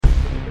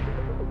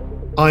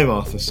I'm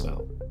Arthur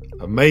Snell.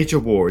 A major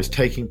war is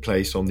taking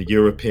place on the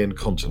European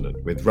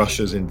continent with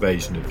Russia's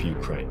invasion of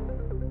Ukraine.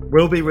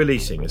 We'll be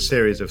releasing a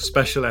series of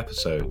special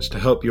episodes to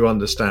help you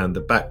understand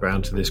the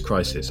background to this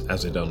crisis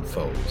as it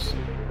unfolds.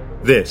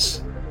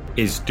 This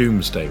is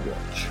Doomsday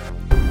Watch.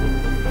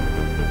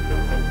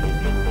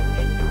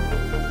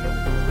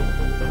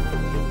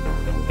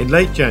 In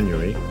late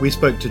January, we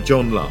spoke to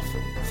John Luff,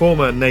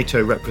 former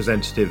NATO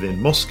representative in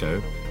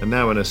Moscow and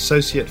now an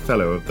Associate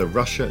Fellow of the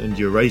Russia and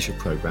Eurasia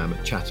Programme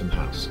at Chatham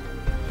House.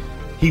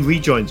 He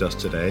rejoins us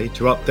today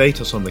to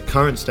update us on the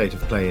current state of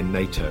play in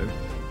NATO,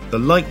 the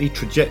likely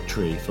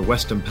trajectory for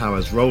Western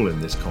powers' role in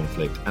this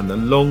conflict, and the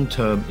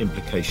long-term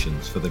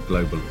implications for the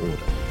global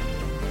order.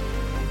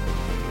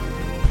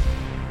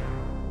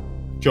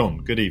 John,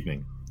 good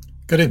evening.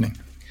 Good evening.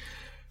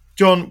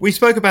 John, we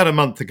spoke about a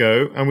month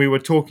ago and we were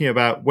talking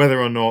about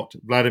whether or not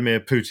Vladimir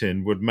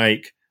Putin would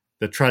make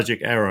the tragic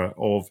error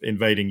of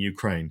invading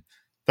Ukraine.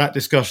 That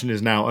discussion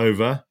is now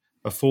over.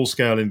 A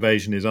full-scale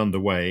invasion is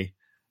underway.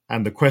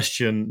 And the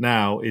question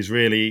now is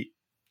really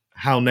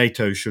how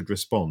NATO should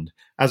respond.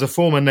 As a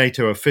former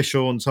NATO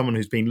official and someone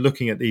who's been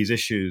looking at these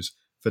issues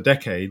for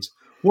decades,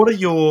 what are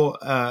your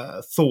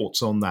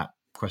thoughts on that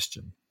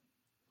question?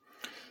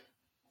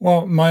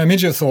 Well, my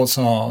immediate thoughts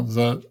are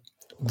that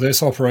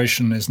this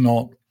operation is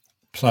not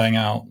playing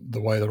out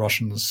the way the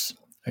Russians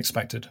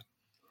expected.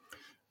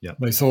 Yeah.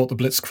 They thought the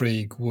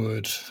Blitzkrieg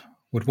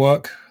would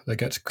work. They'd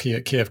get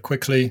to Kiev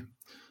quickly.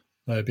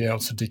 They'd be able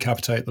to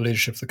decapitate the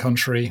leadership of the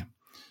country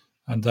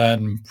and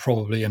then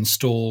probably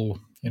install,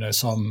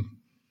 some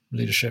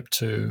leadership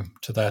to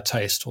their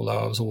taste, although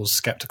I was always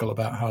skeptical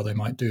about how they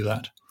might do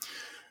that.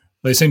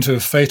 They seem to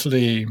have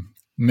fatally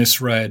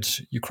misread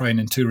Ukraine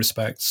in two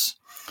respects.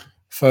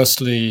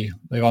 Firstly,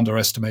 they've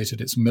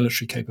underestimated its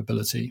military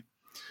capability.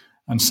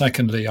 And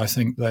secondly, I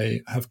think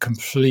they have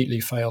completely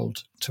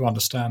failed to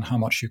understand how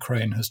much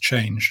Ukraine has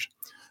changed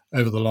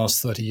over the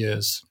last 30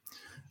 years.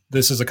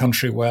 This is a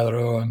country where there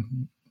are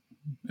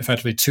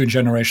effectively two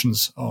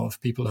generations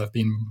of people who have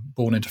been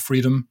born into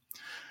freedom.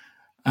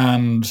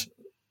 And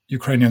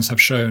Ukrainians have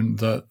shown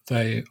that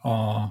they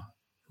are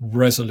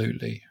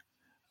resolutely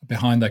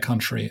behind their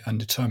country and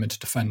determined to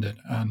defend it.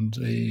 And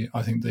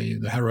I think the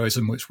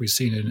heroism which we've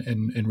seen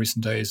in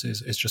recent days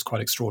is just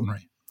quite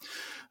extraordinary.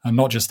 And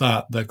not just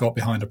that, they've got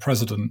behind a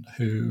president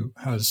who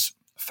has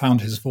found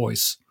his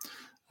voice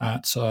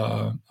at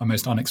a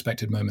most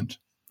unexpected moment.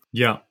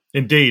 Yeah,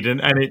 indeed.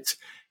 And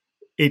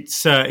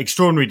it's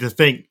extraordinary to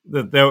think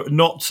that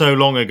not so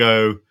long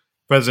ago,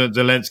 President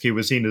Zelensky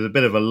was seen as a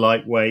bit of a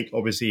lightweight,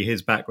 obviously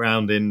his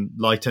background in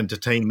light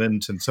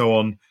entertainment and so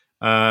on,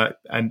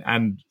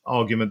 and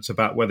arguments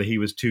about whether he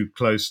was too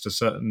close to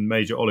certain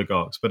major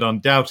oligarchs. But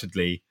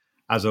undoubtedly,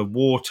 as a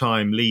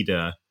wartime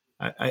leader,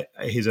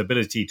 his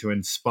ability to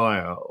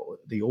inspire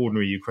the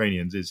ordinary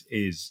Ukrainians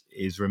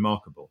is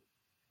remarkable.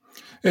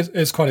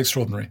 It's quite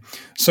extraordinary.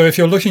 So if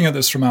you're looking at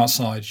this from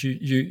outside,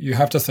 you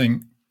have to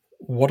think,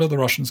 what are the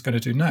Russians going to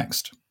do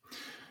next?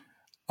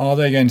 Are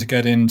they going to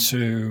get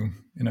into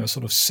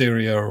sort of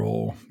Syria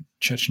or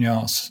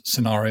Chechnya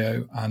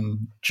scenario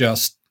and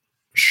just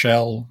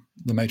shell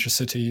the major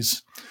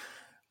cities,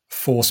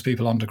 force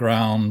people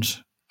underground,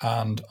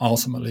 and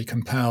ultimately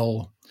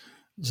compel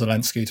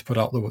Zelensky to put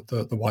up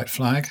the white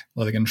flag?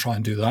 Are they going to try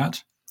and do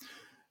that?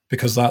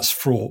 Because that's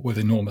fraught with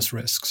enormous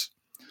risks.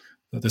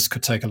 That this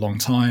could take a long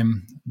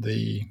time.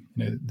 The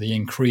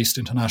increased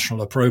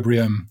international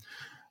opprobrium,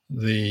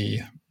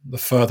 the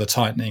further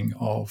tightening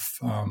of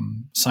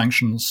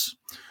sanctions,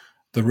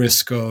 the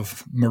risk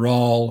of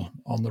morale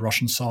on the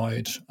Russian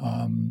side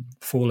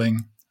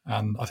falling.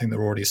 And I think there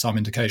are already some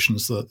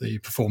indications that the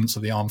performance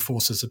of the armed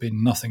forces have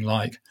been nothing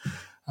like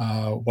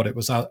what it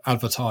was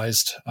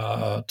advertised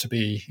to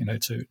be,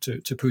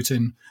 to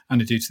Putin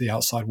and indeed to the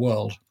outside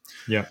world.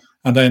 Yeah.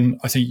 And then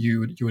I think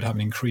you would have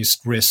an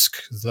increased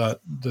risk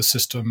that the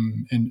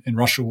system in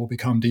Russia will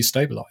become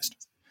destabilized.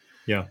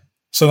 Yeah.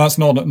 So that's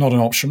not an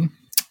option.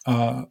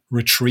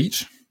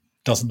 Retreat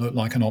doesn't look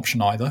like an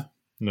option either.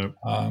 No.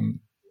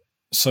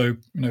 So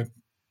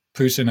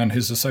Putin and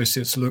his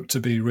associates look to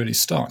be really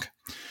stuck.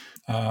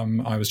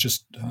 I was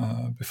just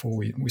before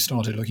we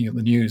started looking at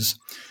the news,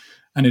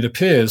 and it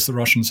appears the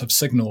Russians have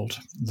signaled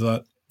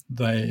that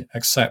they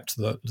accept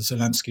that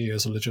Zelensky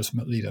is a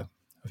legitimate leader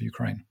of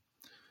Ukraine.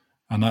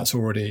 And that's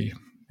already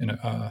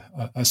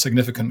a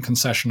significant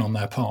concession on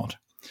their part.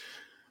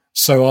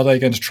 So are they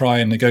going to try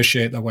and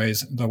negotiate their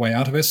way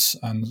out of this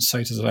and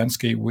say to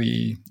Zelensky,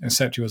 we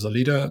accept you as a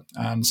leader,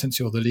 and since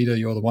you're the leader,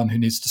 you're the one who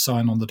needs to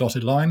sign on the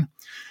dotted line.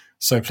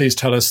 So please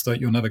tell us that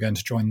you're never going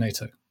to join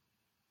NATO.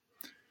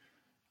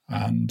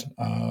 And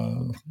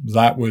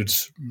that would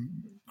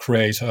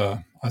create,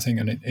 I think,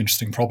 an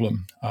interesting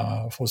problem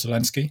for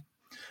Zelensky.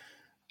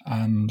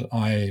 And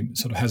I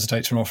sort of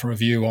hesitate to offer a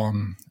view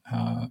on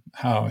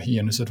how he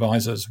and his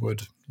advisors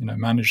would,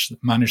 manage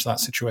that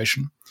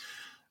situation.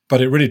 But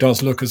it really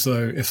does look as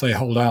though if they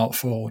hold out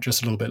for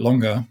just a little bit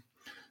longer,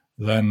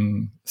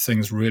 then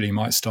things really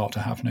might start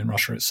to happen in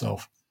Russia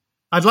itself.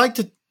 I'd like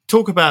to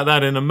talk about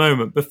that in a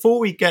moment. Before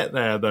we get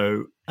there,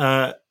 though,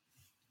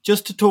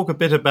 just to talk a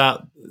bit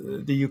about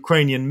the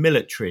Ukrainian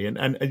military,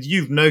 and as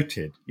you've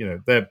noted,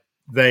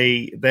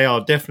 they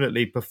are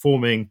definitely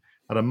performing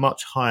at a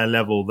much higher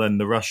level than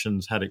the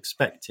Russians had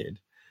expected.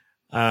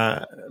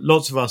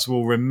 Lots of us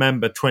will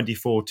remember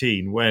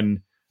 2014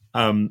 when,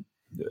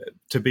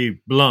 to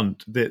be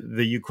blunt,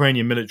 the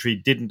Ukrainian military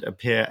didn't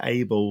appear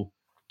able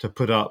to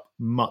put up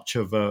much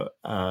of a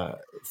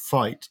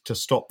fight to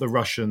stop the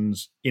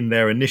Russians in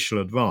their initial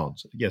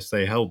advance. Yes,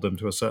 they held them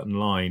to a certain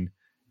line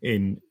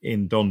in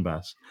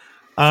Donbass.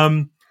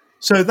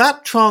 So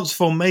that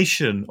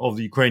transformation of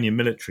the Ukrainian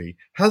military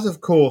has,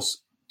 of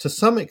course, to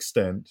some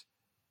extent,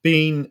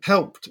 been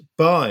helped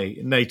by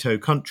NATO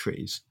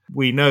countries.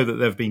 We know that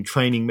there have been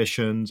training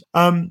missions.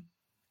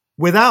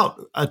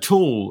 Without at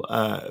all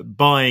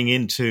buying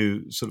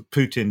into sort of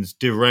Putin's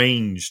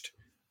deranged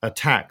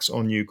attacks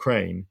on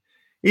Ukraine,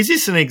 is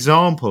this an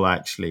example,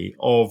 actually,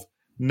 of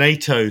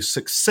NATO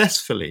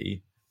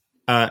successfully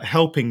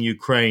helping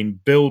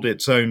Ukraine build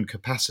its own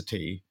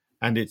capacity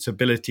and its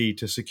ability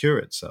to secure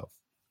itself?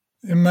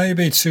 It may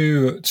be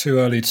too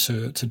early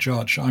to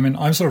judge. I mean,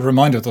 I'm sort of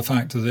reminded of the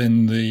fact that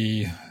in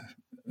the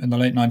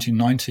late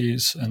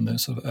 1990s and the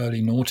sort of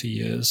early naughty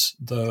years,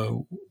 there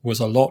was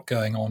a lot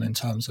going on in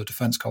terms of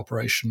defence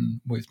cooperation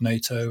with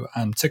NATO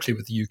and particularly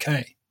with the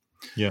UK.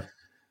 Yeah.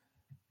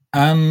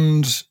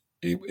 And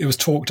it was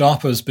talked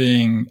up as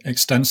being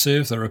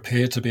extensive. There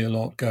appeared to be a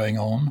lot going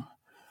on.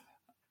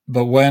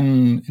 But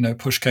when,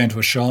 push came to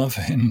a shove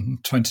in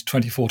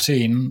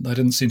 2014, there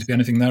didn't seem to be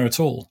anything there at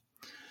all.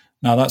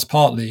 Now, that's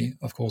partly,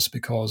 of course,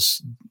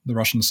 because the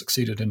Russians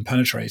succeeded in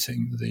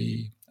penetrating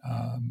the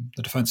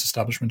defense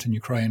establishment in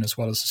Ukraine as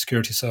well as the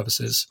security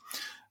services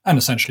and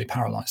essentially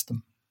paralyzed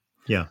them.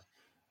 Yeah.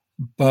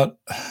 But,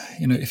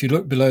 if you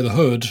look below the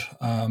hood,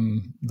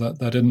 that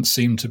there didn't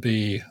seem to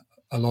be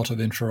a lot of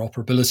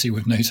interoperability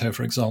with NATO,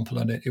 for example,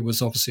 and it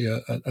was obviously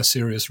a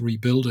serious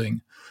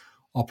rebuilding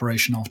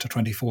operation after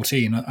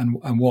 2014,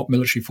 and what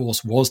military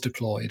force was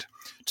deployed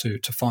to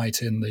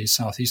fight in the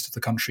southeast of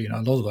the country,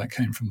 a lot of that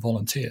came from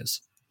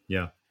volunteers.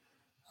 Yeah.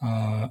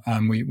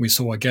 And we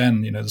saw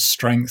again, the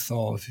strength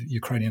of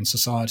Ukrainian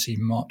society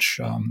much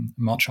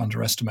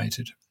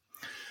underestimated.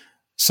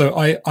 So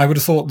I would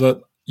have thought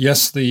that,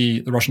 yes,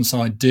 the Russian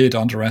side did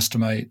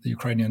underestimate the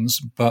Ukrainians,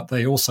 but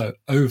they also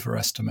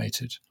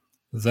overestimated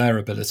their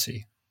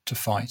ability to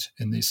fight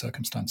in these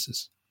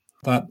circumstances.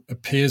 That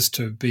appears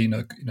to have been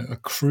a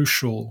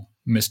crucial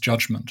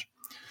misjudgment.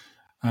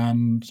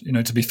 And,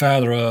 to be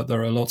fair,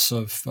 there are lots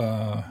of,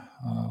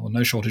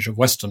 no shortage of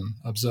Western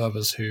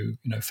observers who,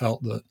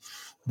 felt that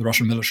the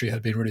Russian military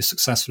had been really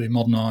successfully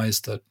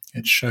modernized, that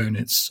it's shown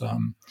its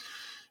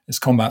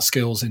combat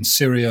skills in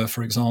Syria,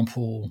 for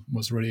example,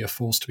 was really a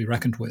force to be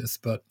reckoned with.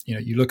 But,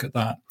 you look at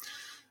that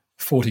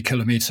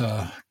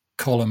 40-kilometer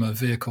column of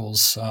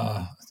vehicles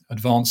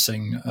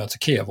advancing to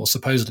Kiev, or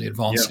supposedly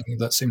advancing,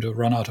 that seem to have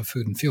run out of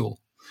food and fuel.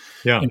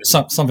 Yeah.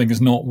 Something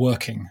is not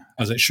working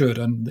as it should.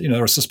 And,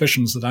 there are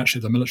suspicions that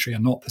actually the military are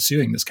not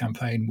pursuing this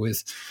campaign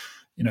with,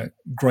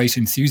 great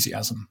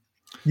enthusiasm.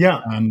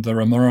 Yeah. And there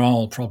are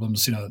morale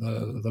problems,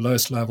 the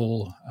lowest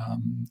level.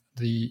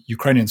 The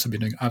Ukrainians have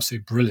been doing an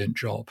absolutely brilliant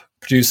job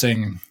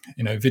producing,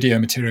 video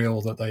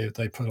material that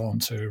they put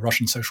onto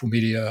Russian social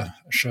media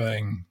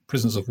showing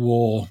prisoners of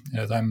war,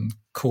 them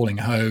calling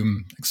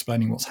home,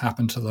 explaining what's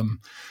happened to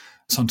them,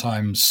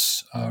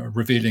 sometimes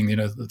revealing,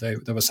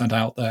 that they were sent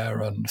out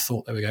there and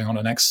thought they were going on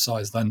an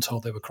exercise, then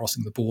told they were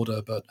crossing the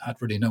border, but had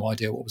really no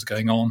idea what was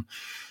going on.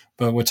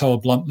 But we're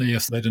told bluntly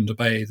if they didn't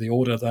obey the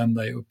order, then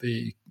they would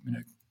be,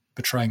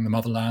 betraying the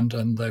motherland,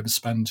 and they would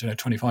spend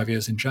 25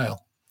 years in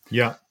jail.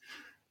 Yeah.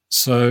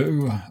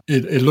 So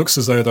it looks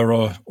as though there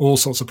are all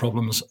sorts of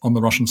problems on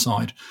the Russian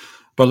side.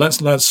 But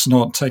let's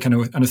not take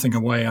anything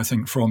away, I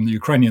think, from the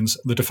Ukrainians.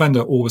 The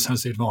defender always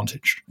has the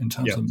advantage in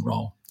terms of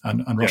morale,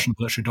 and Russian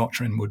military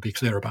doctrine would be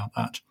clear about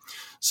that.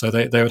 So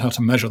they would have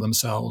to measure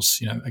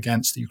themselves,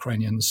 against the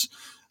Ukrainians,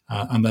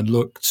 and then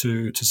look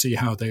to see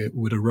how they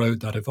would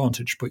erode that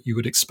advantage. But you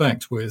would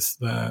expect with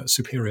their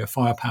superior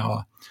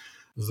firepower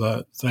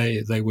that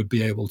they would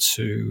be able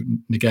to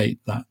negate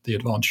the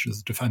advantage of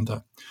the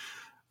defender.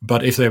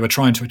 But if they were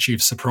trying to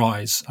achieve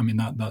surprise, I mean,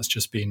 that's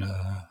just been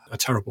a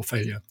terrible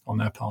failure on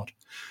their part.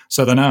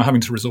 So they're now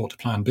having to resort to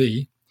Plan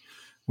B,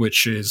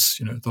 which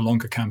is, the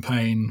longer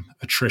campaign,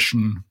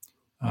 attrition,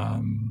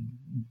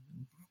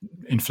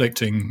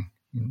 inflicting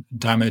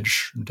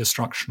damage,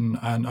 destruction,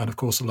 and of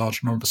course a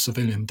large number of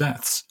civilian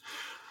deaths.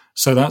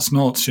 So that's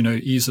not,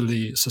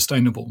 easily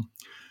sustainable.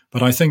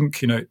 But I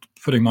think,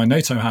 putting my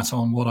NATO hat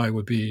on, what I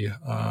would be,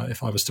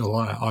 if I was still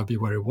there, I'd be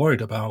very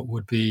worried about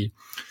would be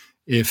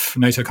if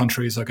NATO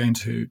countries are going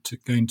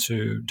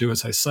to do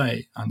as they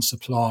say and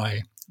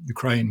supply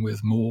Ukraine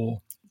with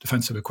more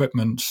defensive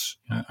equipment,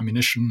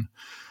 ammunition,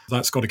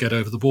 that's got to get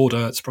over the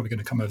border. It's probably going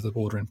to come over the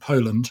border in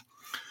Poland.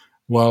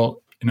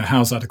 Well,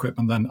 how's that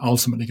equipment then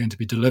ultimately going to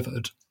be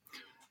delivered?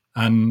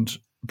 And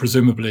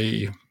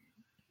presumably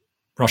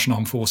Russian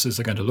armed forces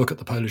are going to look at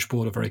the Polish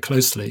border very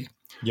closely.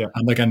 Yeah.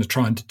 And they're going to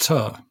try and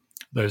deter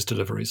those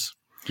deliveries.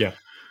 Yeah.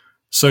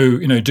 So,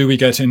 do we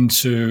get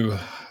into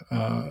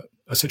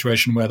a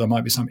situation where there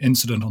might be some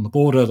incident on the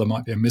border, there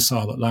might be a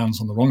missile that lands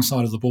on the wrong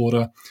side of the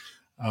border.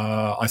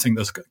 I think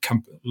there's a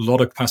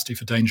lot of capacity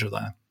for danger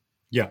there.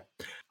 Yeah.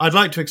 I'd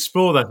like to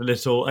explore that a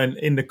little, and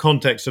in the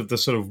context of the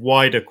sort of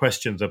wider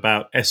questions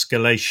about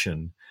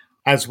escalation.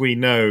 As we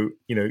know,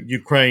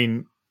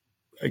 Ukraine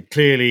are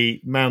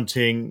clearly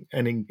mounting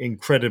an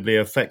incredibly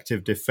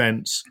effective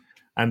defense,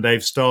 and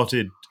they've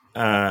started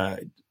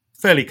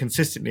fairly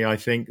consistently, I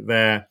think,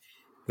 their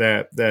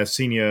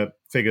senior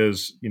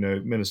figures,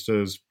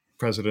 ministers,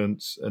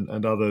 presidents,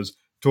 and others,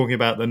 talking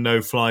about the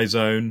no-fly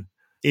zone.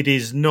 It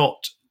is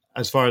not,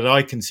 as far as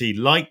I can see,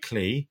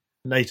 likely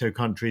NATO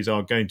countries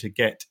are going to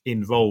get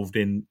involved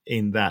in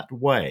that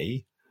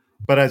way.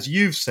 But as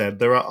you've said,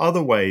 there are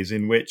other ways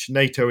in which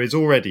NATO is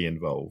already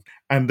involved.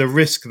 And the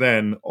risk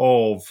then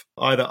of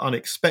either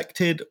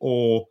unexpected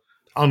or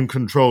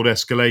uncontrolled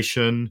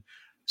escalation.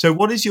 So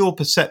what is your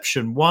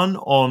perception, one,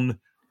 on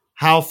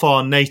how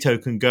far NATO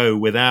can go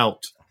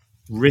without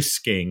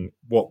risking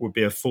what would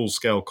be a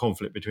full-scale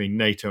conflict between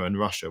NATO and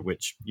Russia,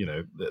 which,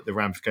 the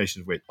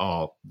ramifications of which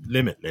are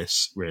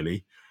limitless,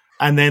 really.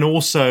 And then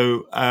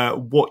also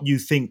what you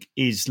think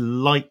is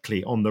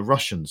likely on the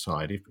Russian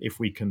side, if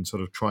we can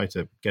sort of try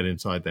to get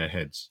inside their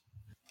heads.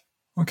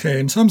 Okay,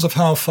 in terms of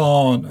how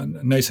far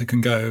NATO can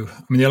go,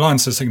 the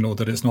alliance has signaled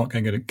that it's not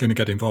going to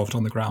get involved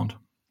on the ground.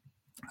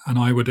 And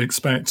I would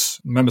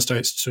expect member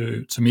states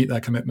to meet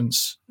their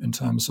commitments in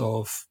terms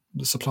of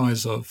the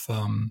supplies of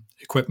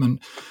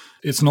equipment.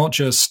 It's not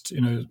just,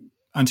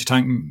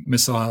 anti-tank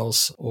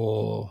missiles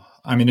or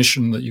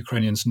ammunition that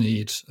Ukrainians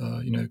need,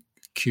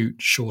 acute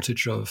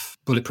shortage of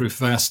bulletproof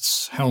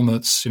vests,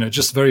 helmets,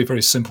 just very,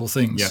 very simple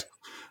things. Yeah.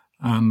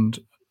 And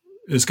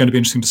it's going to be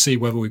interesting to see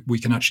whether we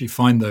can actually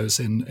find those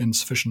in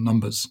sufficient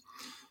numbers.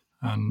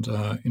 And,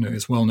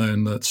 it's well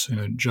known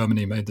that,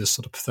 Germany made this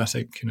sort of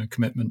pathetic,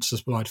 commitment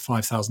to provide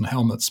 5,000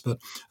 helmets. But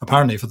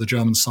apparently for the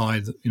German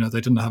side, they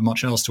didn't have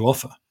much else to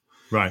offer.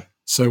 Right.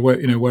 So,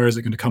 where is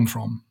it going to come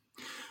from?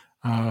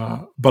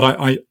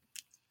 But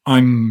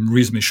I'm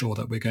reasonably sure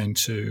that we're going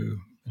to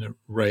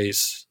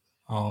raise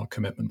our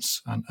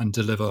commitments and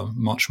deliver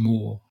much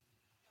more.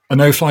 A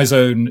no-fly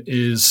zone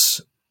is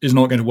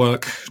not going to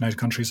work. NATO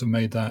countries have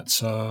made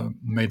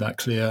that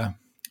clear.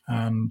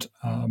 And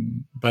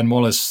Ben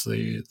Wallace,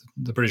 the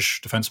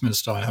British Defence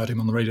Minister, I heard him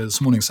on the radio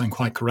this morning saying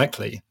quite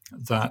correctly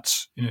that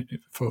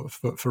for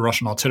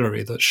Russian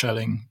artillery, that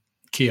shelling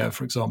Kiev,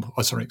 for example,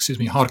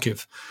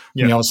 Kharkiv,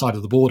 on the other side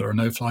of the border, a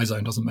no-fly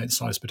zone doesn't make the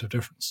slightest bit of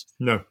difference.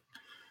 No.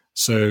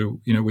 So,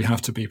 we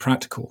have to be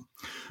practical.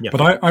 Yeah.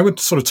 But I would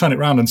sort of turn it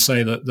around and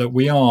say that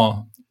we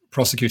are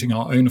prosecuting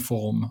our own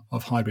form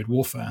of hybrid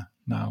warfare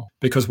now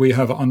because we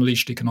have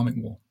unleashed economic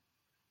war.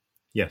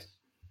 Yes.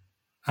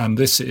 And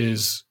this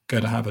is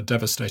going to have a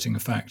devastating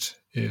effect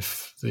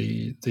if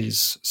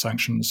these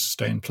sanctions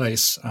stay in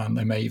place, and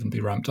they may even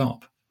be ramped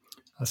up.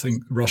 I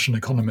think Russian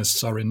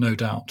economists are in no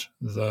doubt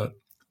that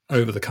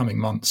over the coming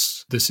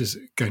months, this is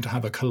going to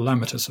have a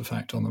calamitous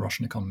effect on the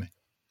Russian economy.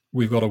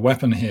 We've got a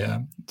weapon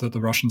here that the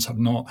Russians have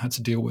not had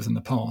to deal with in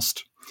the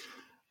past,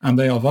 and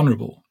they are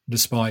vulnerable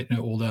despite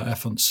all their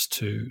efforts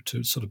to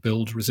sort of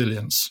build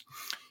resilience.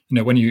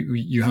 When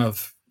you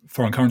have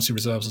foreign currency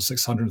reserves of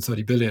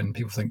 630 billion,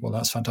 people think, well,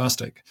 that's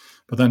fantastic.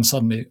 But then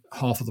suddenly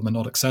half of them are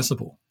not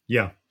accessible.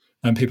 Yeah.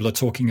 And people are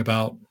talking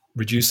about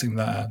reducing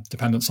their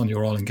dependence on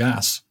your oil and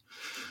gas.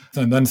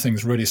 And then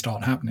things really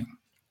start happening.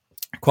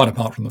 Quite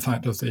apart from the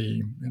fact of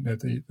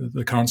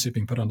the currency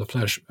being put under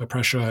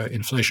pressure,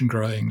 inflation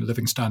growing,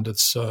 living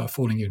standards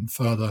falling even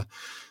further,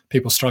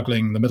 people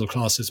struggling, the middle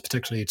classes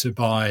particularly, to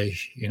buy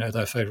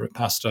their favorite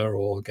pasta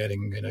or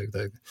getting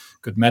the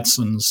good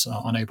medicines,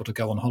 unable to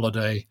go on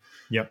holiday.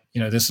 Yeah.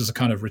 This is a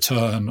kind of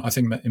return. I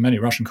think many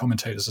Russian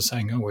commentators are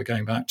saying, we're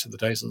going back to the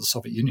days of the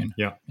Soviet Union.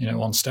 Yeah.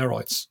 On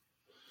steroids.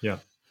 Yeah.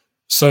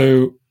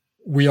 So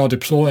we are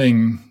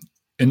deploying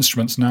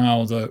instruments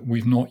now that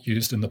we've not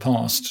used in the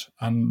past,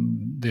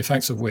 and the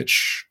effects of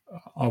which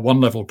are one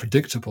level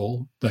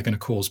predictable. They're going to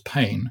cause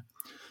pain,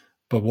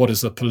 but what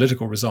is the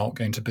political result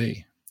going to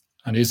be?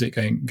 And is it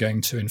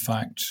going to, in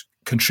fact,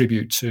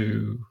 contribute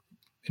to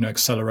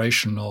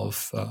acceleration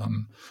of,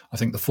 I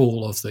think, the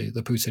fall of the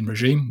Putin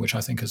regime, which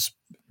I think has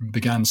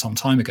began some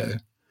time ago,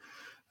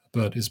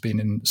 but has been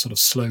in sort of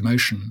slow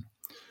motion.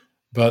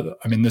 But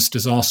this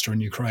disaster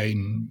in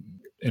Ukraine,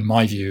 in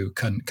my view,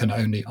 can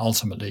only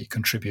ultimately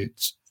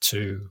contribute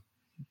to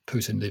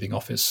Putin leaving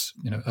office,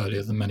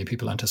 earlier than many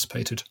people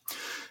anticipated,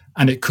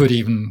 and it could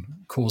even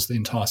cause the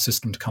entire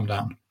system to come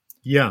down.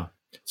 Yeah.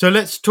 So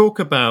let's talk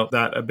about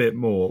that a bit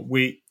more.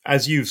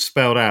 As you've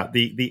spelled out,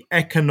 the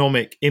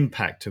economic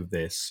impact of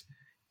this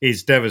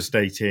is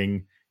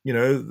devastating.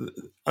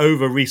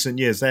 Over recent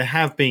years, there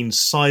have been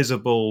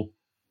sizable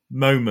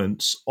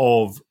moments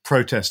of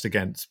protest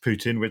against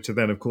Putin, which are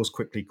then, of course,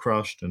 quickly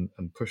crushed and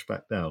pushed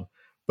back down.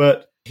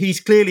 But he's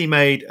clearly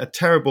made a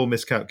terrible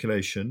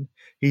miscalculation.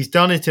 He's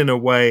done it in a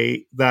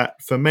way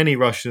that for many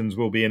Russians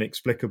will be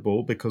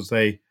inexplicable because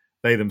they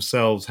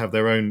themselves have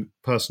their own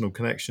personal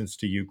connections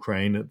to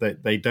Ukraine.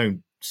 They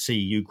don't see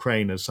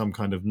Ukraine as some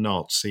kind of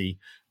Nazi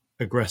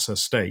aggressor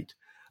state.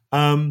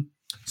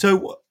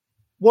 So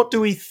what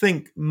do we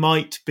think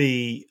might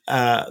be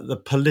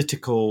the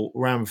political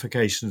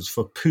ramifications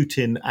for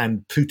Putin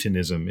and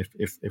Putinism,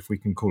 if we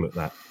can call it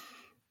that?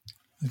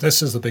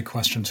 This is the big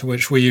question to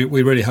which we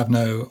really have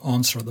no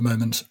answer at the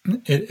moment.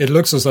 It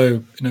looks as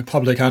though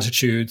public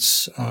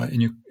attitudes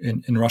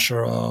in Russia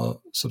are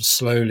sort of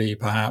slowly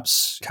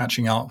perhaps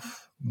catching up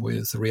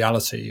with the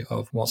reality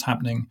of what's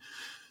happening.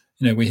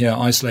 We hear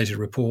isolated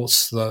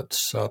reports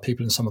that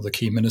people in some of the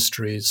key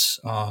ministries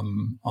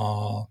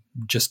are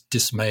just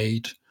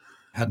dismayed,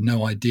 had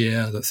no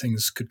idea that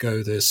things could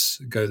go this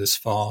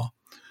far,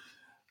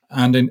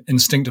 and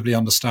instinctively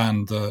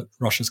understand that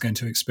Russia is going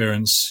to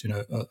experience,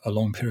 a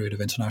long period of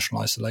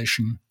international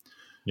isolation.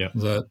 Yeah.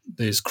 That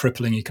these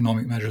crippling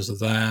economic measures are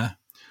there,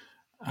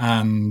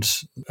 and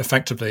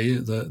effectively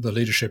the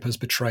leadership has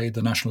betrayed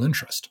the national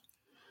interest.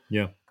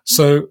 Yeah.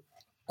 So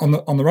on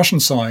the Russian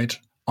side,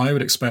 I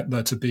would expect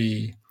there to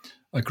be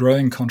a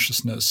growing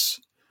consciousness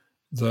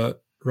that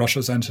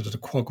Russia's entered a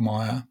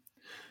quagmire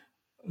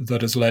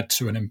that has led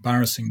to an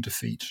embarrassing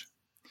defeat.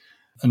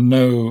 And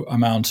no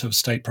amount of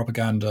state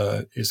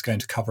propaganda is going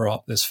to cover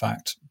up this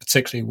fact,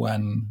 particularly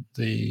when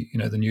the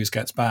news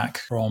gets back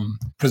from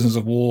prisoners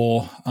of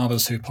war,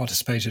 others who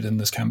participated in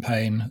this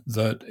campaign,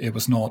 that it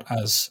was not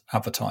as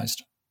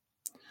advertised.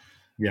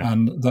 Yeah.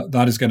 And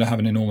that is going to have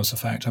an enormous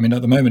effect. I mean,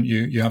 at the moment,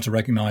 you have to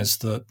recognize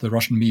that the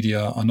Russian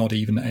media are not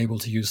even able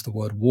to use the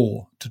word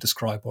war to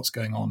describe what's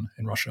going on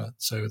in Russia.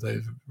 So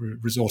they've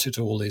resorted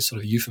to all these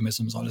sort of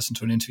euphemisms. I listened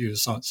to an interview with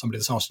somebody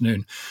this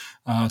afternoon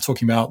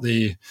talking about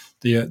the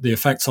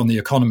effects on the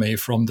economy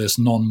from this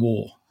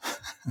non-war.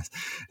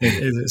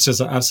 It's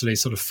just an absolutely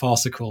sort of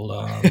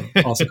farcical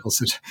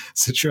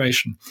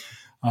situation.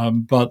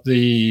 But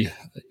the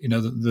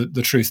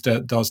truth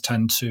does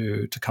tend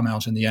to come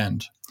out in the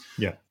end.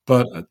 Yeah.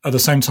 But at the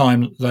same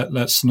time,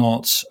 let's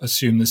not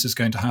assume this is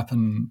going to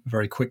happen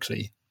very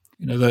quickly.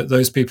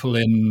 Those people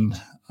in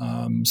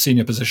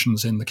senior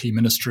positions in the key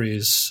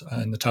ministries,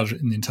 in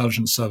the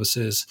intelligence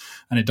services,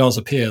 and it does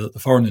appear that the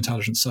Foreign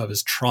Intelligence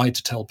Service tried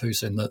to tell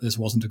Putin that this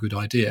wasn't a good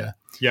idea.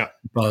 Yeah.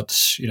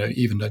 But,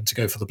 even to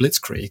go for the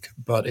blitzkrieg,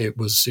 but it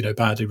was,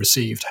 badly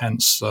received,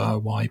 hence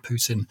why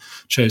Putin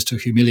chose to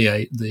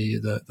humiliate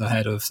the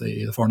head of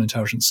the Foreign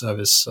Intelligence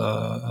Service,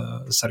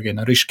 Sergei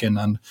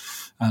Naryshkin,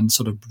 and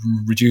sort of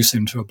reduce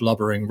him to a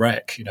blubbering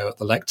wreck, at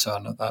the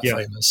lectern at that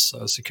famous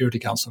Security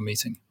Council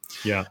meeting.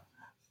 Yeah.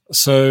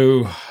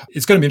 So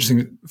it's going to be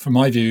interesting from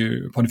my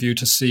point of view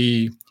to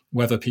see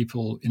whether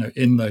people,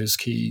 in those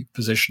key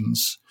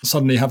positions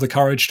suddenly have the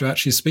courage to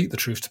actually speak the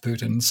truth to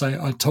Putin and say,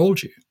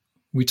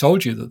 we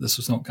told you that this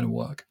was not going to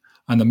work.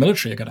 And the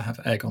military are going to have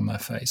egg on their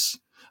face.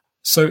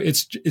 So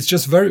it's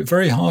just very,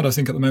 very hard, I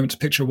think, at the moment to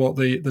picture what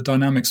the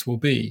dynamics will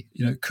be.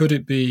 Could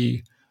it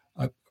be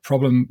a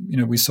problem,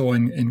 we saw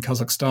in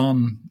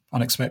Kazakhstan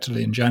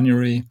unexpectedly in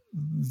January?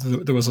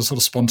 There was a sort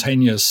of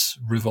spontaneous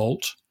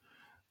revolt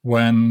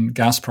when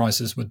gas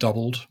prices were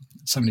doubled.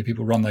 So many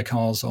people run their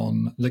cars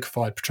on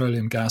liquefied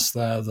petroleum gas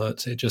there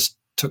that it just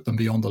took them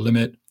beyond the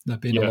limit. There'd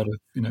been a lot of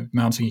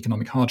mounting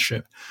economic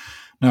hardship.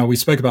 Now, we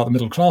spoke about the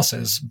middle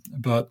classes,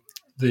 but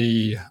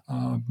the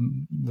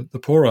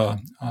poorer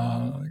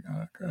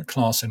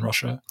class in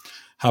Russia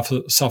have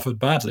suffered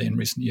badly in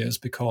recent years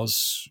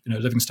because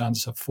living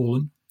standards have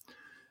fallen.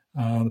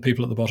 The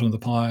people at the bottom of the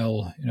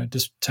pile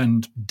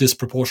tend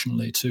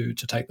disproportionately to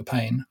take the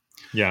pain.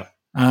 Yeah.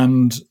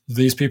 And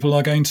these people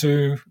are going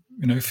to,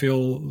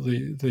 feel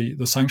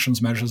the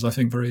sanctions measures, I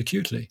think, very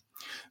acutely.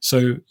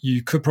 So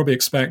you could probably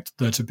expect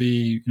there to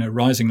be,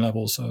 rising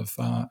levels of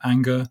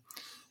anger.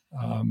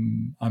 I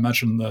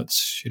imagine that,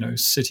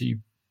 city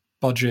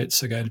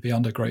budgets are going to be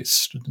under great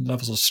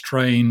levels of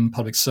strain,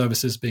 public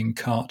services being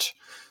cut,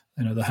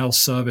 the health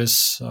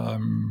service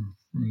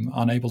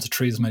unable to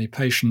treat as many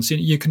patients.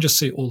 You can just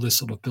see all this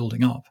sort of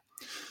building up.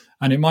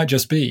 And it might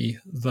just be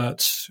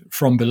that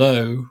from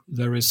below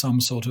there is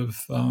some sort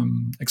of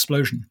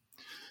explosion.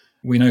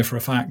 We know for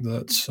a fact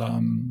that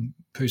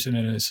Putin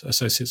and his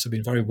associates have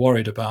been very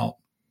worried about,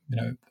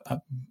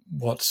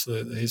 what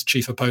his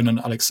chief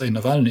opponent Alexei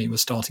Navalny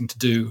was starting to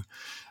do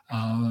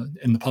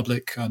in the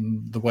public,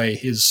 and the way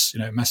his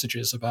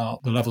messages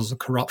about the levels of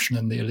corruption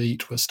in the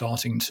elite were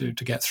starting to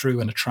get through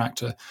and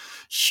attract a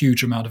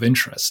huge amount of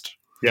interest.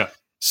 Yeah.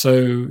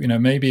 So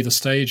maybe the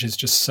stage is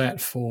just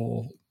set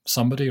for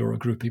somebody or a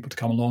group of people to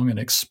come along and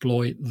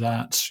exploit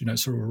that,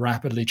 sort of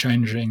rapidly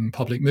changing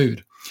public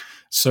mood.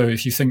 So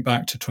if you think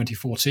back to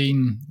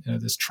 2014,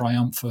 this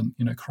triumphant,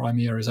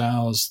 Crimea is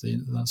ours, the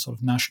sort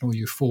of national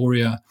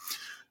euphoria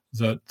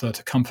that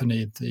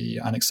accompanied the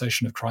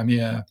annexation of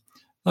Crimea,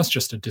 that's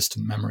just a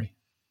distant memory.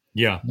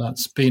 Yeah.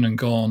 That's been and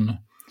gone.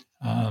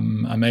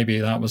 And maybe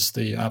that was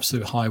the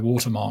absolute high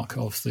watermark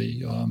of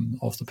the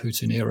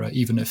Putin era,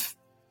 even if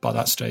by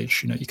that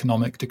stage,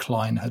 economic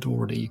decline had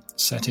already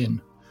set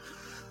in.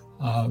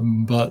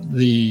 But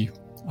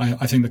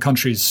I think the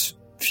country's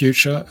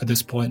future at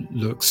this point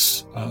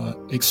looks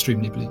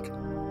extremely bleak.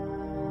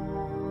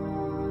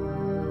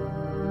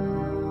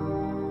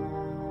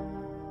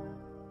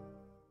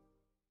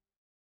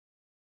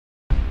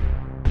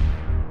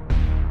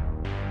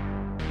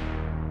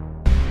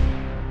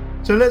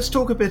 So let's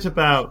talk a bit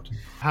about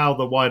how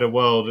the wider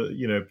world,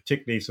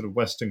 particularly sort of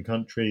Western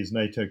countries,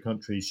 NATO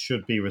countries,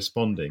 should be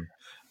responding.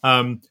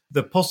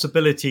 The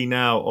possibility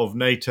now of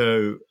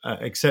NATO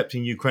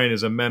accepting Ukraine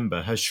as a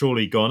member has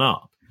surely gone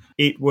up.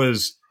 It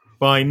was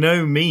by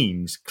no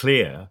means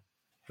clear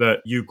that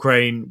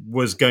Ukraine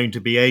was going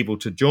to be able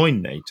to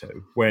join NATO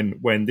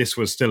when this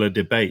was still a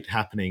debate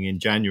happening in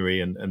January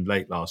and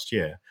late last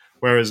year.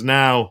 Whereas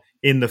now,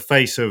 in the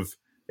face of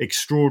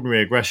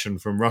extraordinary aggression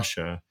from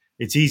Russia,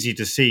 it's easy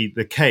to see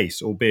the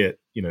case, albeit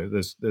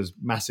there's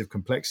massive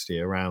complexity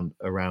around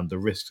the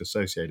risks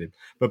associated.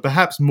 But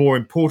perhaps more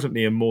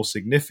importantly and more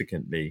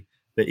significantly,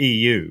 the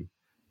EU,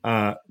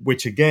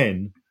 which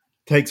again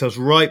takes us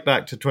right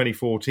back to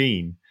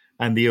 2014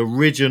 and the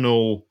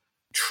original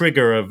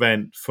trigger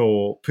event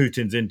for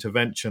Putin's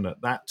intervention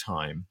at that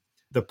time,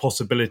 the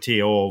possibility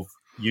of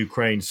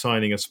Ukraine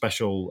signing a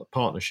special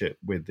partnership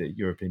with the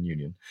European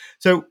Union.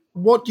 So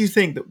what do you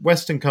think that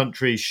Western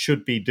countries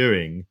should be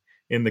doing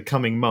in the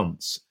coming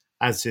months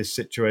as this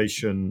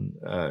situation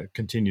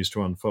continues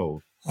to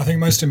unfold? I think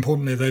most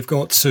importantly, they've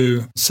got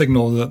to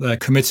signal that they're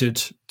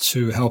committed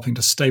to helping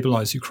to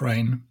stabilize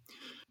Ukraine,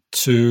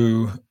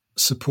 to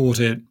support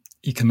it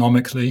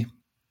economically,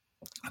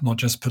 not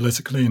just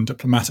politically and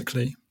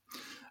diplomatically.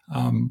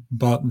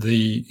 But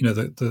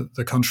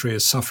the country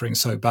is suffering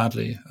so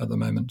badly at the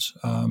moment,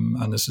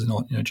 and this is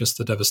not just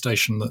the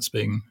devastation that's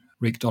being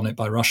wreaked on it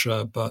by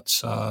Russia, but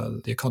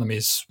the economy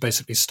is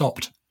basically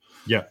stopped.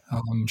 Yeah.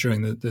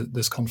 During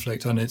this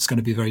conflict, and it's going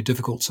to be very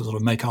difficult to sort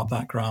of make up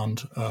that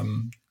ground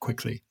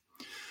quickly.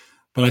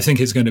 But I think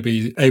it's going to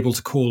be able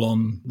to call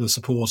on the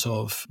support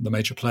of the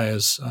major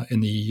players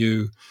in the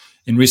EU.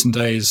 In recent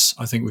days,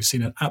 I think we've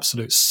seen an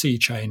absolute sea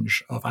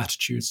change of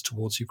attitudes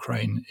towards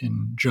Ukraine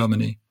in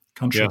Germany, a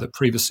country that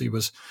previously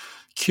was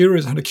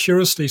had a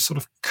curiously sort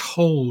of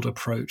cold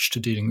approach to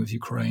dealing with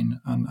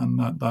Ukraine,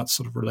 and that's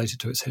sort of related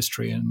to its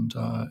history, and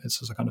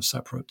it's as a kind of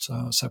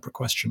separate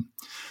question.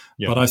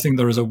 Yeah. But I think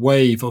there is a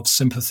wave of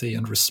sympathy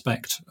and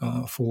respect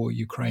for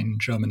Ukraine and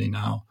Germany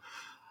now.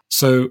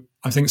 So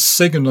I think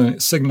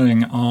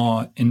signaling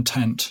our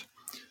intent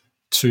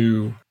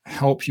to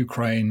help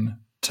Ukraine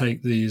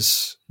take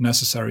these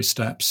necessary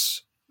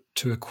steps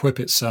to equip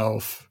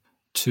itself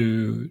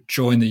to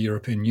join the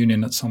European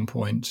Union at some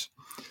point,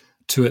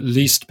 to at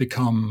least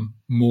become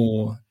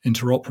more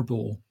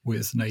interoperable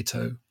with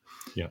NATO,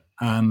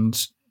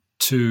 and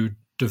to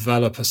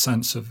develop a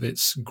sense of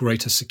its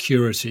greater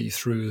security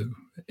through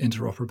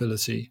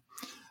interoperability,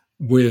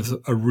 with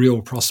a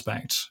real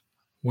prospect,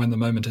 when the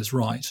moment is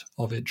right,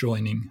 of it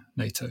joining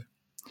NATO.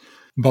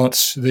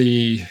 But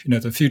the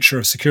future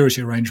of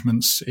security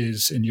arrangements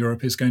in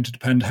Europe is going to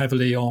depend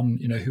heavily on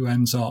who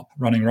ends up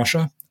running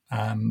Russia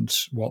and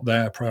what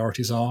their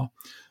priorities are.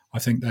 I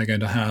think they're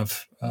going to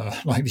have,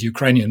 like the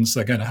Ukrainians,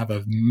 they're going to have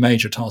a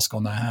major task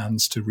on their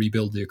hands to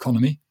rebuild the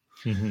economy.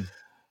 Mm-hmm.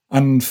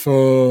 And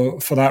for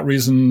that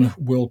reason,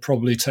 we'll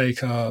probably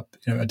take a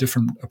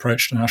different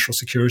approach to national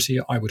security.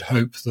 I would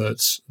hope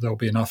that there'll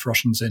be enough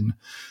Russians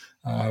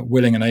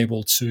willing and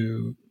able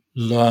to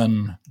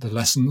learn the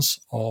lessons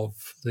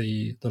of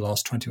the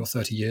last 20 or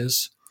 30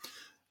 years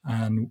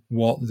and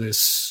what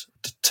this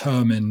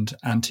determined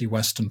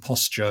anti-Western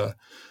posture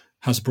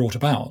has brought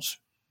about,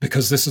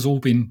 because this has all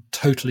been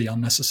totally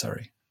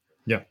unnecessary.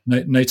 Yeah,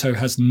 NATO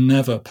has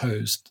never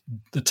posed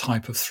the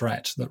type of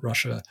threat that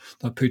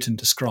Putin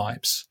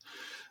describes.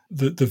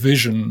 The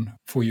vision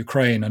for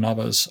Ukraine and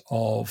others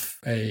of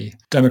a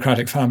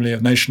democratic family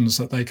of nations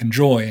that they can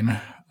join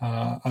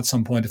at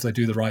some point if they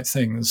do the right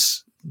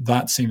things,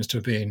 that seems to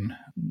have been,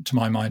 to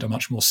my mind, a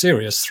much more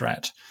serious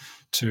threat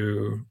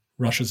to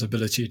Russia's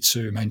ability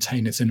to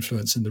maintain its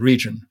influence in the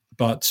region.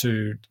 But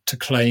to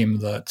claim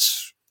that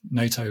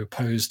NATO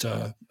posed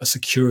a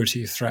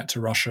security threat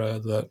to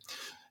Russia, that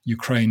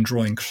Ukraine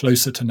drawing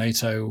closer to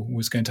NATO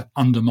was going to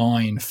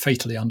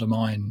fatally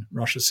undermine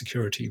Russia's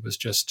security, was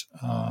just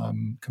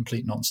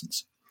complete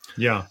nonsense.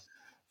 Yeah.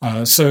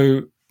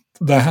 So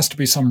there has to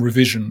be some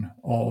revision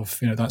of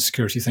that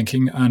security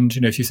thinking, and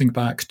if you think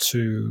back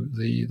to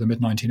the mid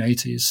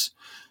 1980s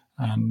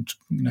and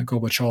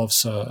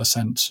Gorbachev's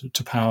ascent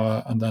to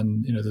power, and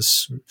then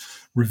this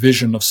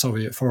revision of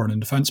Soviet foreign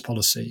and defense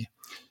policy,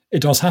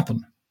 it does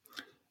happen.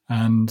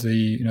 And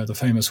the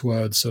famous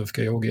words of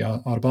Georgy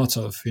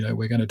Arbatov,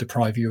 we're going to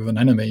deprive you of an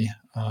enemy,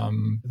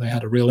 they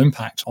had a real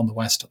impact on the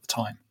West at the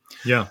time.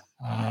 Yeah.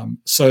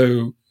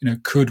 So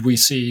could we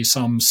see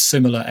some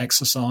similar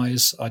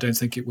exercise? I don't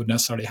think it would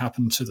necessarily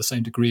happen to the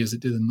same degree as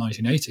it did in the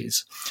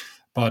 1980s,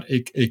 but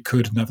it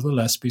could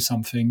nevertheless be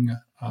something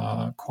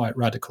quite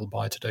radical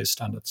by today's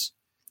standards.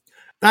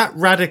 That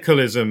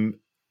radicalism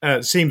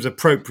seems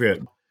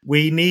appropriate.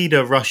 We need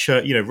a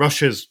Russia.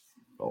 Russia's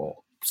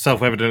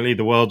self-evidently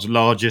the world's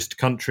largest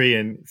country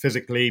and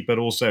physically, but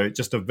also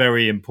just a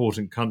very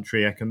important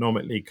country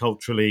economically,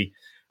 culturally,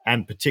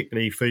 and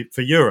particularly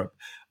for Europe.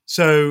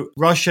 So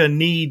Russia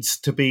needs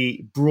to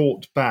be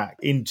brought back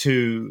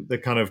into the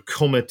kind of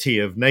comity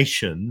of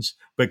nations,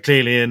 but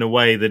clearly in a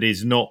way that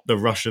is not the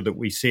Russia that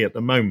we see at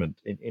the moment,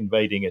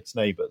 invading its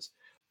neighbors.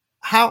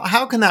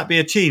 how can that be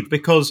achieved?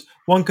 Because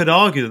one could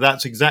argue that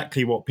that's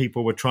exactly what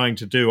people were trying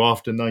to do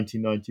after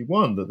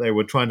 1991, that they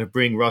were trying to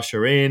bring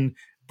Russia in,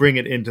 bring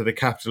it into the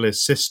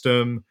capitalist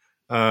system,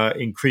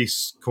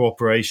 increase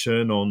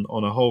cooperation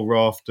on a whole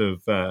raft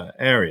of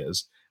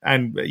areas.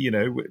 And,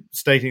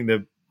 stating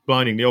the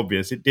blindingly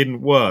obvious, it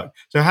didn't work.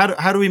 So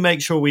how do we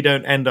make sure we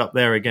don't end up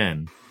there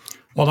again?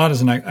 Well, that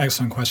is an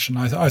excellent question.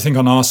 I think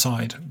on our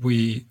side,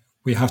 we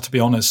have to be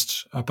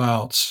honest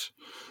about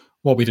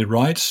what we did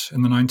right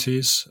in the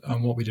 90s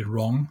and what we did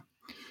wrong.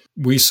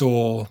 We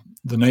saw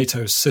the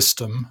NATO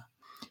system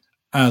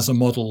as a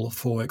model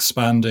for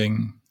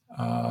expanding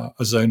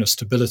a zone of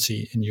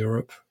stability in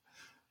Europe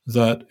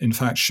that, in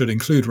fact, should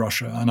include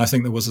Russia. And I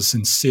think there was a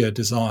sincere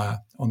desire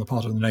on the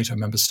part of the NATO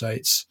member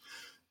states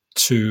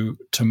to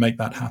make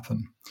that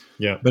happen.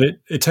 Yeah. But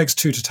it takes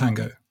two to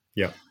tango.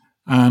 Yeah.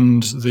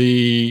 And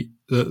the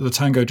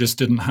tango just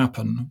didn't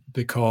happen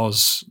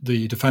because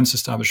the defense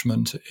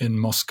establishment in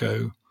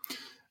Moscow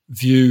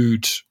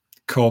viewed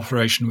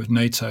cooperation with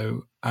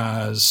NATO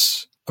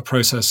as a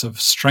process of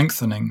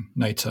strengthening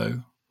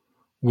NATO,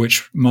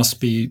 which must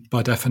be,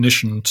 by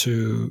definition,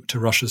 to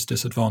Russia's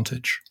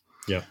disadvantage.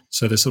 Yeah.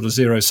 So this sort of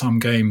zero-sum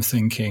game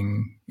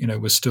thinking,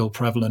 was still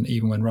prevalent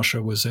even when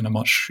Russia was in a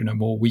much,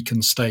 more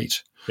weakened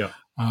state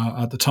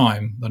at the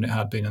time than it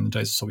had been in the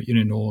days of the Soviet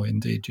Union, or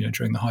indeed,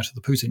 during the height of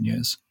the Putin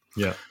years.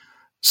 Yeah.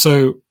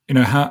 So,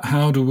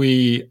 how do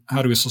we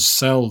sort of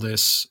sell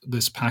this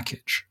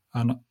package?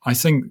 And I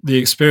think the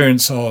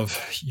experience of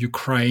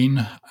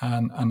Ukraine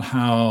and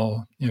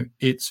how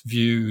it's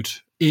viewed,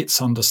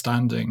 its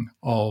understanding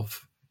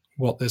of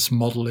what this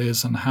model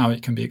is and how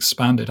it can be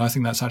expanded, I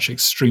think that's actually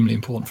extremely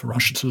important for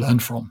Russia to learn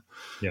from,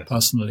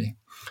 personally.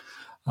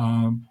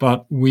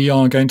 But we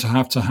are going to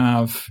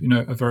have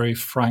a very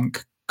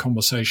frank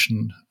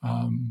conversation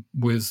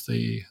with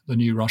the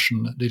new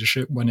Russian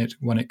leadership when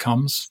it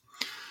comes.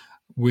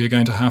 We're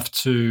going to have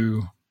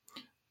to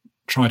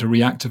try to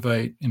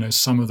reactivate,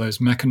 some of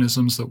those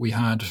mechanisms that we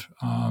had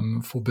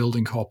for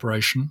building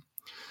cooperation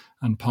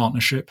and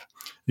partnership.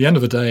 At the end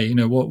of the day,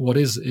 what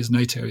is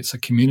NATO? It's a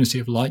community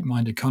of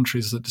like-minded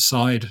countries that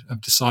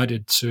have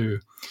decided to,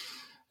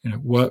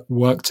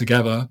 work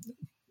together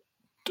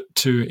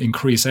to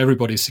increase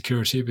everybody's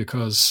security,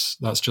 because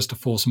that's just a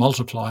force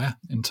multiplier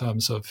in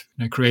terms of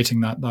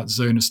creating that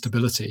zone of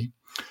stability.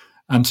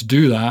 And to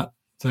do that,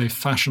 they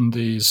fashioned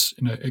these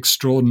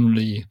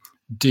extraordinarily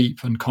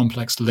deep and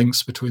complex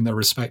links between their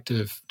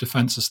respective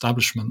defense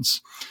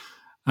establishments,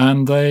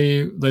 and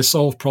they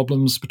solve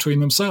problems between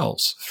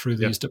themselves through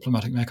these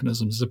diplomatic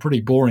mechanisms. It's a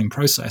pretty boring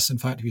process. In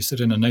fact, if you sit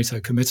in a NATO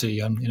committee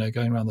and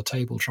going around the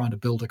table trying to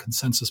build a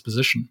consensus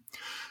position,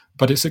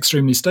 but it's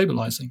extremely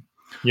stabilizing.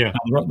 Yeah,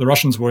 the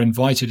Russians were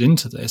invited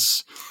into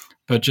this,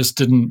 but just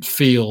didn't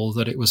feel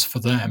that it was for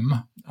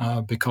them,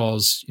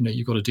 because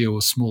you've got to deal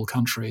with small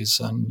countries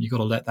and you've got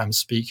to let them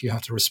speak. You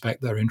have to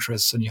respect their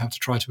interests and you have to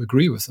try to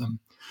agree with them.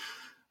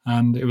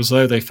 And it was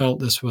though they felt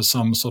this was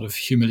some sort of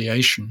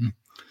humiliation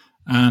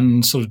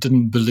and sort of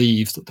didn't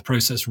believe that the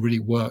process really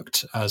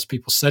worked as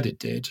people said it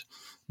did.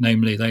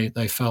 Namely,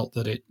 they felt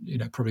that it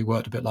probably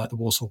worked a bit like the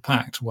Warsaw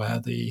Pact, where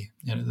the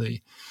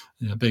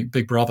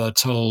big brother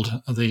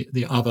told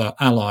the other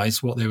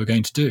allies what they were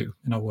going to do.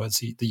 In other words,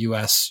 the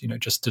US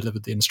just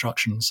delivered the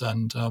instructions,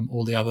 and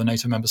all the other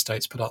NATO member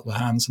states put up their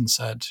hands and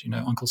said,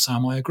 Uncle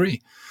Sam, I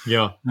agree.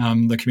 Yeah.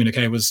 The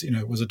communique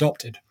was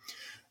adopted.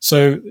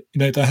 So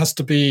there has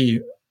to be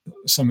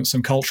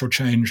some cultural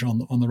change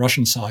on the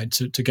Russian side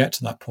to get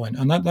to that point,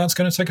 and that's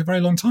going to take a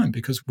very long time,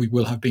 because we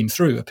will have been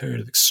through a period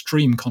of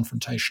extreme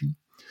confrontation,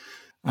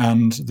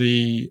 and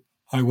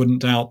I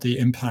wouldn't doubt the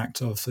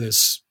impact of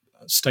this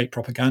state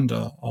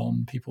propaganda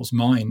on people's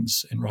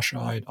minds in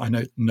Russia. I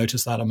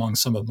noticed that among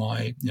some of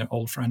my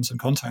old friends and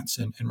contacts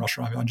in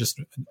Russia. I'm just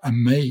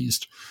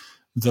amazed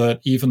that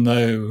even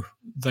though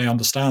they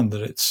understand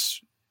that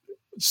it's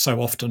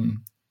so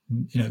often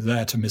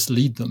there to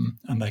mislead them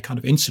and they kind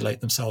of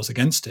insulate themselves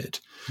against it,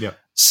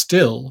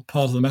 still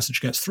part of the message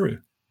gets through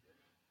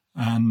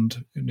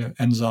and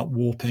ends up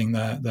warping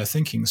their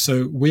thinking.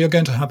 So we are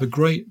going to have a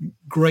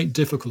great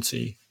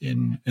difficulty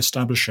in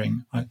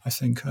establishing, I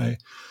think,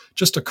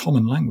 just a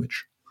common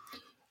language.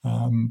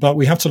 But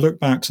we have to look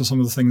back to some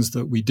of the things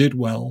that we did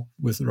well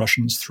with the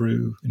Russians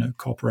through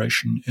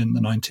cooperation in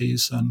the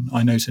 90s. And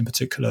I note in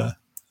particular,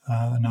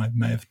 and I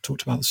may have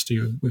talked about this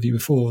with you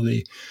before,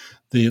 the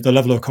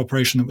level of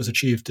cooperation that was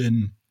achieved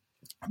in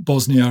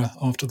Bosnia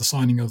after the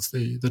signing of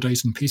the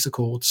Dayton Peace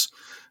Accords,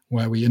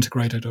 where we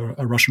integrated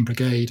a Russian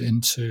brigade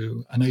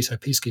into a NATO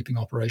peacekeeping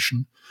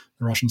operation.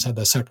 The Russians had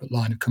their separate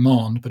line of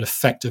command, but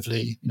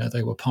effectively,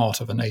 they were part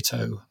of a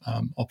NATO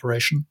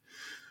operation.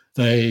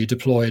 They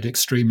deployed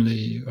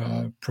extremely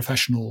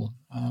professional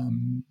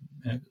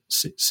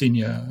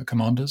senior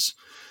commanders.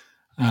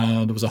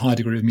 There was a high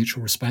degree of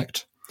mutual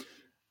respect.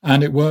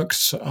 And it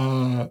worked.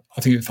 I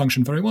think it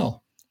functioned very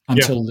well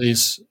until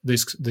these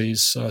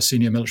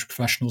senior military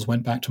professionals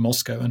went back to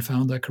Moscow and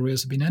found their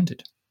careers had been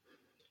ended.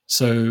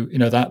 So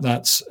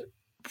that's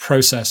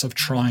process of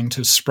trying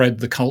to spread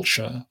the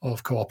culture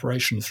of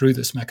cooperation through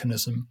this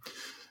mechanism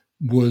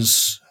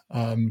was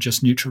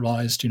just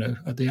neutralized,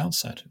 at the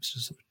outset. It was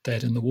just sort of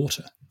dead in the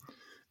water.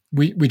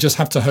 We just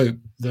have to hope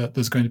that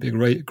there's going to be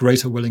a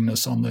greater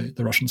willingness on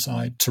the Russian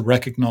side to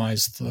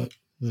recognize that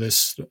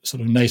this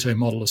sort of NATO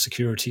model of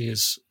security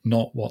is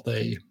not what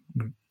they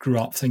grew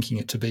up thinking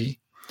it to be,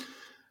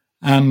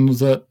 and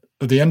that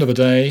at the end of the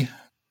day,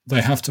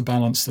 they have to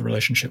balance the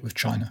relationship with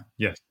China.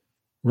 Yes.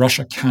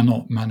 Russia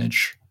cannot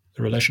manage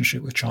the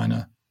relationship with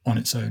China on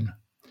its own.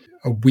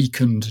 A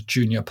weakened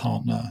junior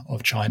partner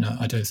of China,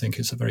 I don't think,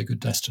 is a very good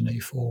destiny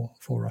for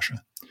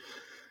Russia.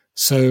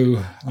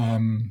 So,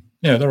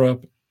 there are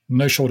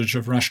no shortage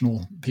of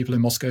rational people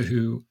in Moscow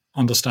who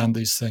understand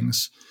these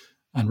things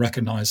and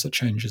recognize that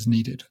change is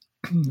needed.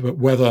 But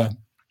whether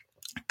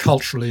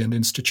culturally and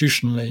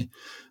institutionally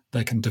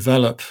they can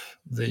develop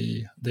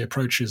the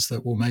approaches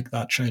that will make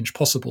that change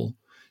possible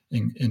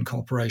in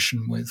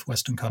cooperation with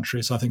Western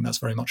countries, I think that's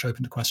very much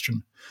open to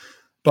question.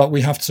 But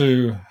we have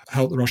to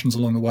help the Russians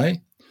along the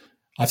way.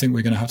 I think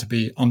we're going to have to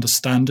be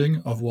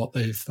understanding of what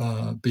they've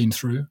been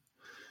through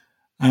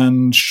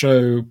and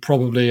show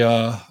probably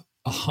a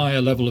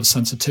higher level of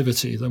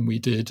sensitivity than we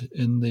did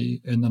in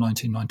the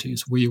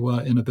 1990s. We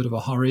were in a bit of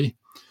a hurry.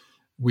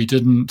 We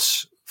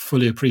didn't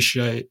fully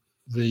appreciate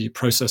the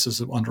processes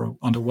that were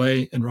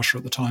underway in Russia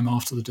at the time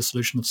after the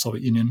dissolution of the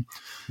Soviet Union.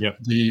 Yep.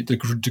 The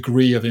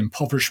degree of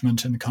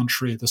impoverishment in the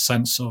country, the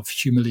sense of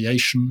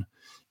humiliation,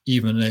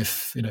 even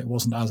if it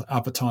wasn't as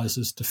advertised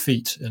as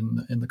defeat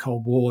in the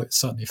Cold War, it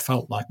certainly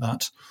felt like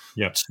that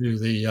to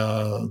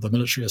the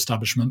military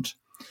establishment.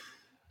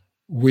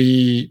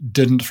 We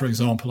didn't, for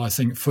example, I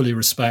think, fully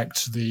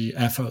respect the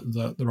effort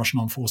that the Russian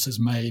armed forces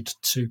made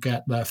to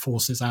get their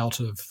forces out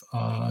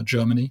of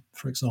Germany,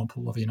 for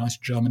example, of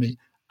United Germany,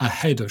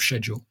 ahead of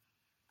schedule.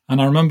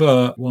 And I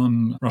remember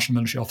one Russian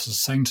military officer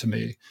saying to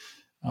me,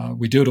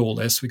 we did all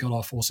this, we got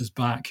our forces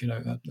back,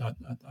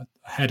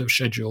 ahead of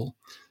schedule,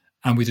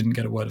 and we didn't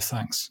get a word of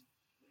thanks.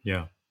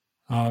 Yeah.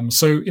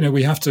 So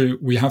we have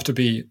to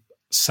be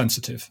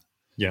sensitive.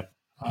 Yeah.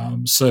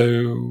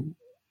 So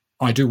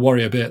I do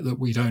worry a bit that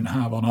we don't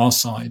have on our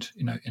side,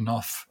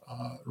 enough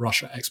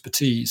Russia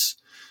expertise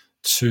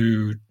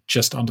to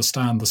just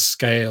understand the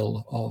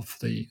scale of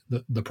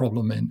the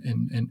problem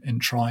in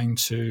trying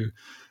to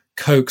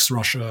coax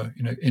Russia,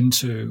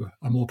 into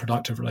a more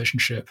productive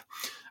relationship,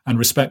 and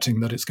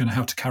respecting that it's going to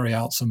have to carry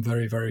out some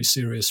very, very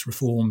serious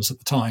reforms at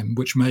the time,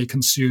 which may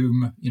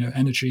consume,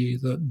 energy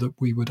that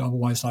we would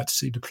otherwise like to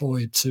see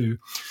deployed to,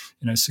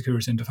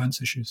 security and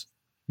defense issues.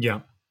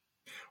 Yeah.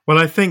 Well,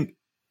 I think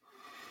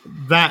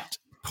that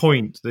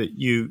point that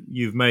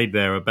you've made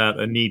there about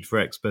a need for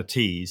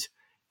expertise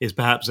is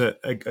perhaps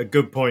a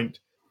good point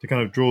to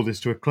kind of draw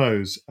this to a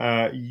close.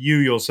 You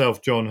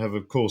yourself, John, have,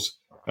 of course,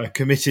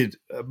 committed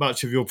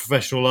much of your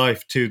professional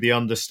life to the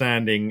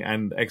understanding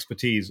and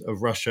expertise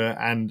of Russia,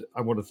 and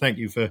I want to thank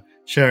you for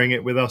sharing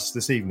it with us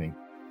this evening.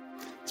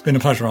 It's been a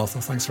pleasure, Arthur.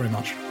 Thanks very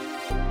much.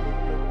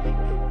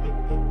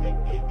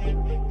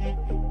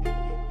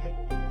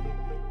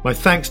 My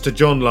thanks to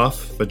John Lough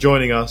for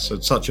joining us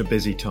at such a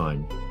busy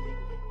time.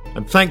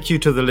 And thank you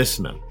to the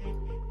listener.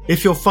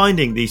 If you're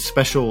finding these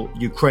special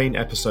Ukraine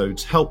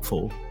episodes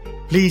helpful,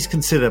 please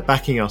consider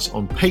backing us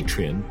on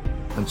Patreon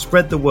and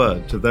spread the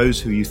word to those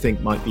who you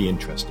think might be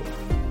interested.